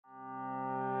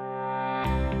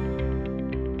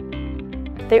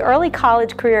The Early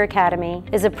College Career Academy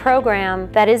is a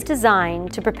program that is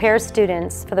designed to prepare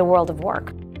students for the world of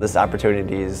work. This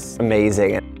opportunity is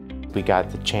amazing. We got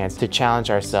the chance to challenge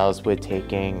ourselves with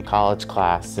taking college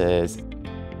classes,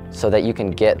 so that you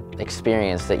can get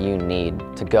experience that you need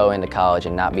to go into college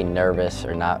and not be nervous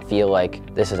or not feel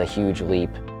like this is a huge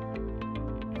leap.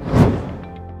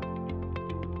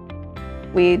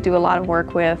 We do a lot of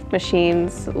work with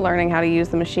machines, learning how to use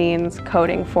the machines,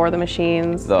 coding for the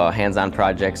machines. The hands-on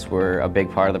projects were a big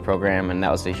part of the program, and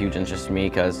that was a huge interest to me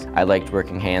because I liked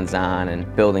working hands-on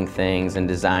and building things and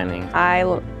designing. I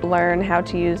learned how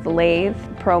to use the lathe,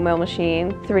 Pro Mill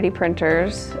machine, 3D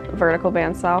printers, vertical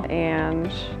bandsaw, and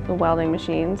the welding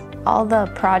machines. All the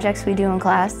projects we do in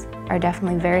class are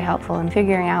definitely very helpful in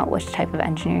figuring out which type of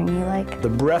engineering you like. The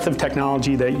breadth of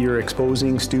technology that you're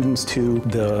exposing students to,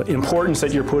 the importance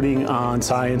that you're putting on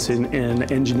science and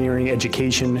engineering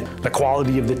education, the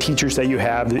quality of the teachers that you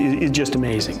have is just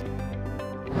amazing.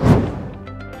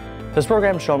 This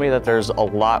program showed me that there's a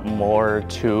lot more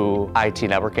to IT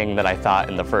networking than I thought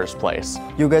in the first place.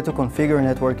 You get to configure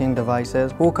networking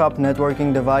devices, hook up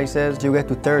networking devices, you get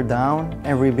to tear down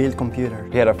and rebuild computers.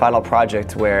 We had a final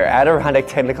project where Adirondack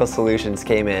Technical Solutions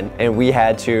came in and we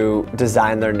had to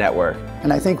design their network.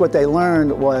 And I think what they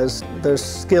learned was there's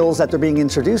skills that they're being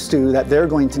introduced to that they're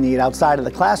going to need outside of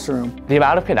the classroom. The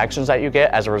amount of connections that you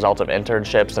get as a result of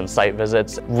internships and site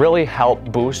visits really help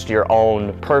boost your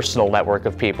own personal network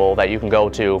of people that you can go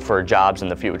to for jobs in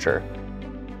the future.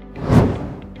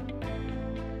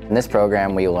 In this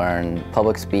program, we learn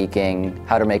public speaking,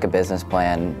 how to make a business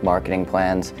plan, marketing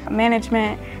plans,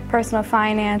 Management, personal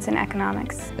finance, and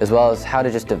economics. as well as how to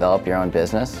just develop your own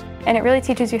business. And it really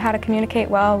teaches you how to communicate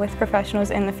well with professionals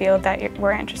in the field that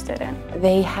we're interested in.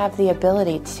 They have the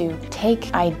ability to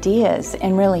take ideas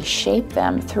and really shape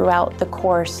them throughout the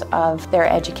course of their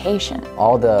education.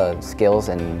 All the skills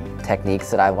and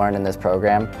techniques that I've learned in this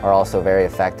program are also very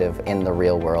effective in the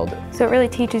real world. So it really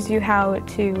teaches you how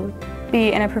to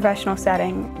be in a professional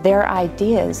setting. Their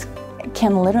ideas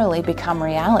can literally become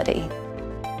reality.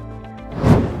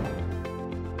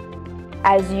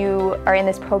 As you are in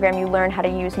this program, you learn how to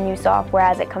use new software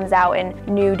as it comes out and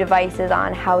new devices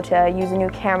on how to use a new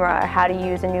camera or how to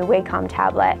use a new Wacom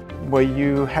tablet. what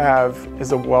you have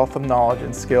is a wealth of knowledge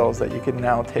and skills that you can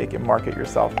now take and market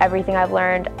yourself. Everything I've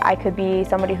learned, I could be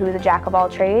somebody who's a jack of all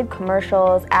trades: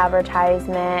 commercials,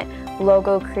 advertisement,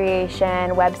 logo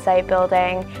creation, website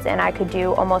building, and I could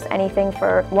do almost anything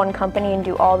for one company and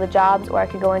do all the jobs, or I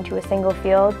could go into a single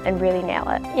field and really nail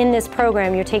it. In this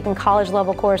program, you're taking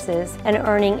college-level courses and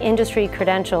earning industry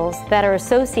credentials that are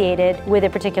associated with a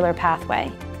particular pathway.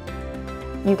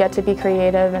 You get to be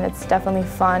creative, and it's definitely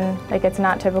fun. Like, it's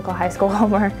not typical high school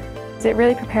homework. It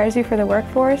really prepares you for the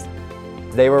workforce.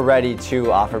 They were ready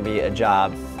to offer me a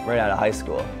job right out of high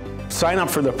school. Sign up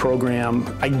for the program.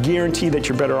 I guarantee that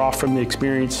you're better off from the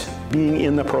experience being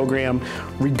in the program,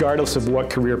 regardless of what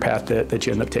career path that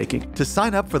you end up taking. To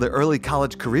sign up for the Early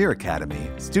College Career Academy,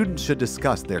 students should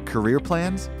discuss their career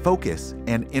plans, focus,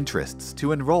 and interests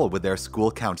to enroll with their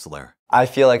school counselor. I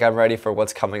feel like I'm ready for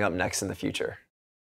what's coming up next in the future.